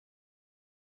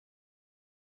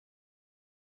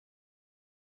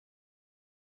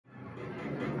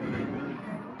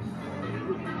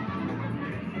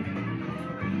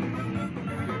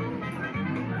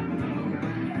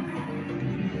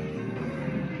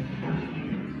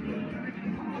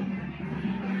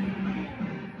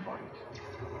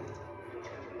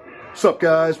What's up,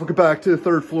 guys? Welcome back to the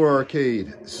Third Floor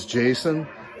Arcade. This is Jason,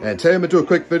 and today I'm going to do a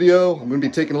quick video. I'm going to be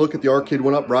taking a look at the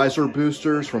Arcade1up riser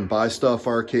boosters from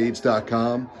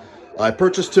BuyStuffArcades.com. I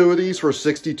purchased two of these for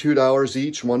 $62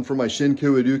 each, one for my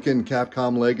Shinku, Hadoken,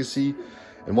 Capcom Legacy,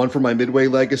 and one for my Midway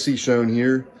Legacy shown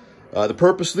here. The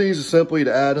purpose of these is simply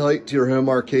to add height to your home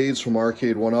arcades from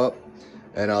Arcade1up.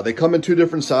 And they come in two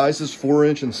different sizes,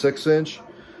 4-inch and 6-inch.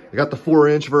 I got the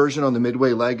 4-inch version on the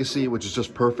Midway Legacy, which is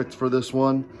just perfect for this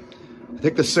one. I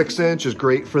think the 6-inch is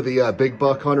great for the big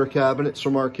buck hunter cabinets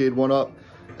from Arcade1up,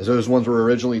 as those ones were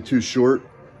originally too short.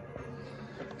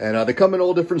 And they come in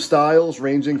all different styles,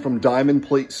 ranging from diamond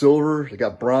plate silver, they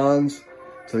got bronze,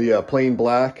 to the plain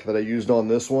black that I used on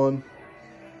this one.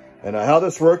 And how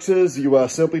this works is you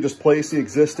simply just place the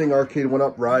existing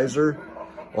Arcade1up riser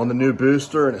on the new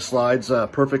booster, and it slides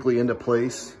perfectly into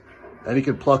place. And you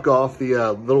can pluck off the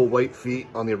little white feet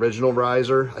on the original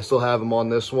riser. I still have them on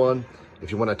this one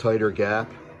if you want a tighter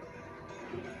gap.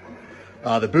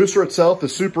 The booster itself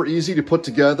is super easy to put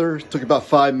together. It took about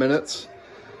 5 minutes.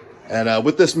 And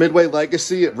with this Midway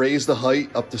Legacy, it raised the height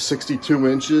up to 62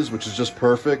 inches, which is just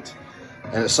perfect.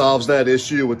 And it solves that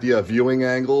issue with the viewing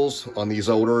angles on these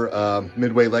older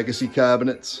Midway Legacy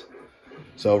cabinets.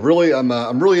 So really,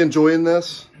 I'm really enjoying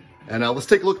this. And let's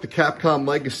take a look at the Capcom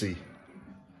Legacy.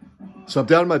 So I'm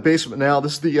down in my basement now.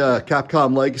 This is the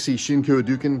Capcom Legacy Shinku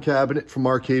Hadoken cabinet from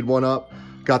Arcade1up.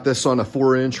 Got this on a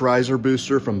 4-inch riser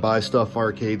booster from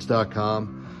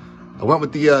BuyStuffArcades.com. I went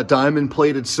with the diamond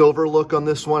plated silver look on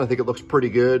this one. I think it looks pretty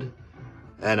good.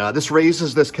 And this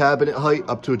raises this cabinet height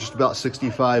up to just about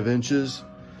 65 inches.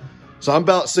 So I'm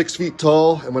about 6 feet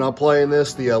tall, and when I'm playing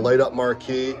this, the light up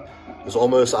marquee is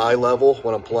almost eye level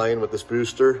when I'm playing with this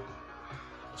booster.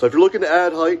 So if you're looking to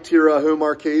add height to your home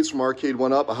arcades from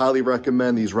Arcade1up, I highly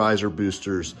recommend these riser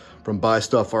boosters from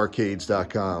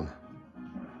BuyStuffArcades.com.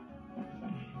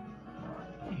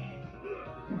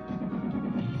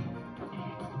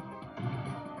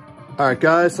 All right,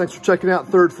 guys, thanks for checking out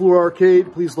Third Floor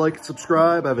Arcade. Please like and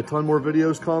subscribe. I have a ton more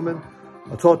videos coming.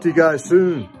 I'll talk to you guys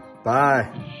soon.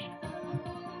 Bye.